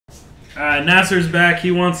Nasser's back.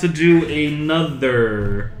 He wants to do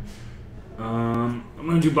another. I'm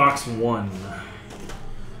gonna do box 1.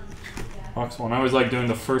 Box 1. I always like doing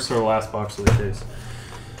the first or last box of the case.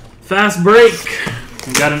 Fast break.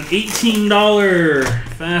 We got an $18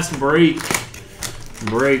 fast break.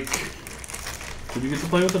 Did you get to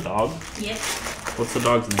play with the dog? Yes. What's the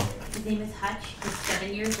dog's name? His name is Hutch. He's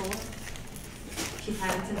 7 years old. She's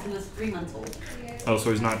had him since he was 3 months old. Oh, so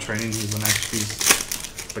he's not training. He's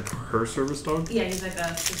like her service dog. Yeah, he's like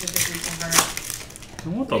a specifically for her. I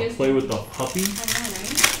want to play with the puppy. I know,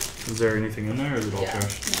 right? Is there anything in there, or is it all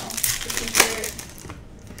trash? No.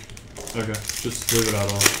 Okay, just leave it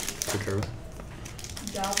out. I'll take care of it.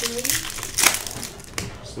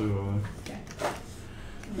 Just leave it away. Okay.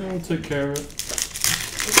 I'll take care of it.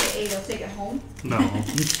 Okay, you'll take it home? No.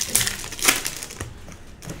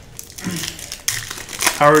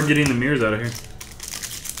 How are we getting the mirrors out of here?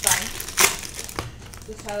 Fine.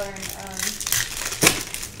 Just Tyler and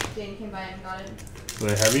Jane came by and got it. Are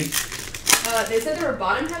they heavy? They said they were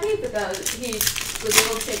bottom heavy, but he was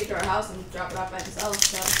able to take it to our house and drop it off by himself.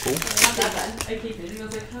 So cool. Not that bad. I keep it. I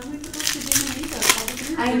was like, how am I supposed to do my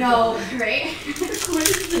makeup? I know, right? What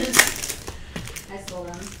is this? I stole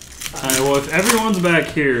them. Alright, well, if everyone's back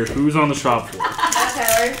here, who's on the shop floor? That's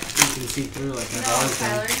Tyler. You can see through like that. No,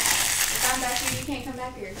 Tyler. If I'm back here, you can't come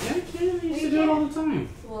back here. Yeah, I can. I used to do it all the time.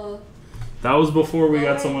 Well, That was before we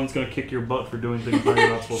got someone that's gonna kick your butt for doing things you're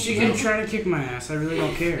not supposed She to can do. try to kick my ass. I really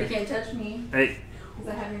don't you care. can't touch me. Hey,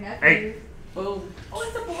 Because I have your neck. Hey. Oh,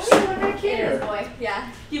 it's a boy. It is a boy.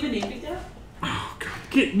 Yeah. Do you have a name picked out? oh god,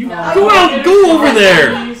 get you No. go out, go over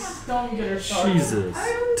there. Please don't get her started. Jesus,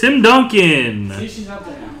 Tim Duncan, See, she's out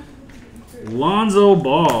there now. Lonzo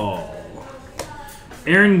Ball,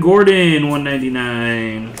 Aaron Gordon,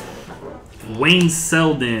 199, Wayne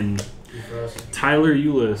Selden, Tyler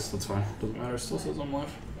Eulis. That's fine. Doesn't matter. Still says I'm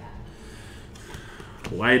live.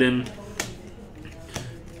 Wyden,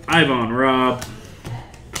 Ivan Robb,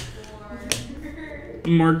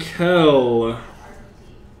 Markel,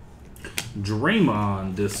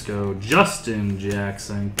 Draymond Disco, Justin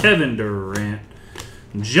Jackson, Kevin Durant,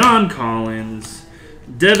 John Collins,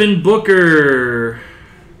 Devin Booker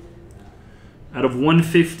out of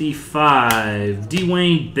 155,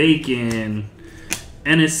 Dwayne Bacon,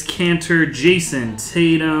 Ennis Cantor, Jason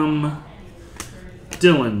Tatum,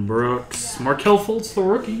 Dylan Brooks, Markel Fultz, the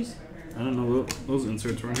rookies. I don't know what those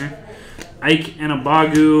inserts were in here. Ike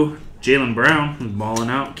Anabagu, Jaylen Brown, who's balling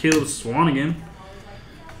out. Caleb Swanigan.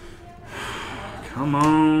 Come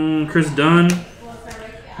on. Chris Dunn.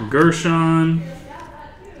 Gershon.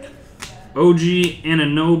 OG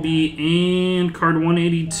Anunoby and card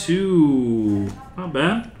 182. Not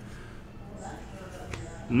bad.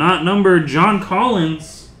 Not numbered John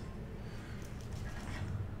Collins.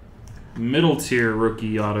 Middle tier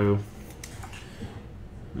rookie auto.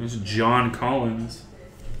 There's John Collins.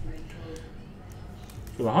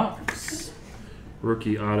 For the Hawks.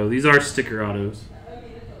 Rookie auto. These are sticker autos.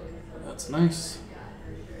 That's nice.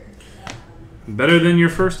 Better than your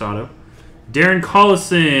first auto. Darren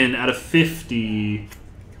Collison out of 50.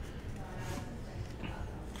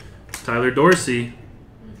 Tyler Dorsey.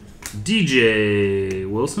 DJ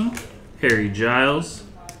Wilson. Harry Giles.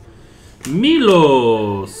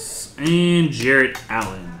 Milos. And Jarrett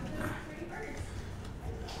Allen.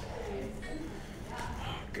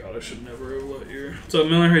 God, I should never have let your... What's up,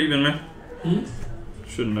 Miller? How you been, man? Hmm?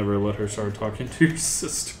 Should never let her start talking to your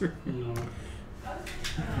sister. No.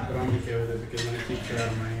 But I'm okay with it because then it keeps her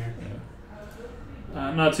out of my hair.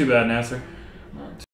 Not too bad, Nasser. Not too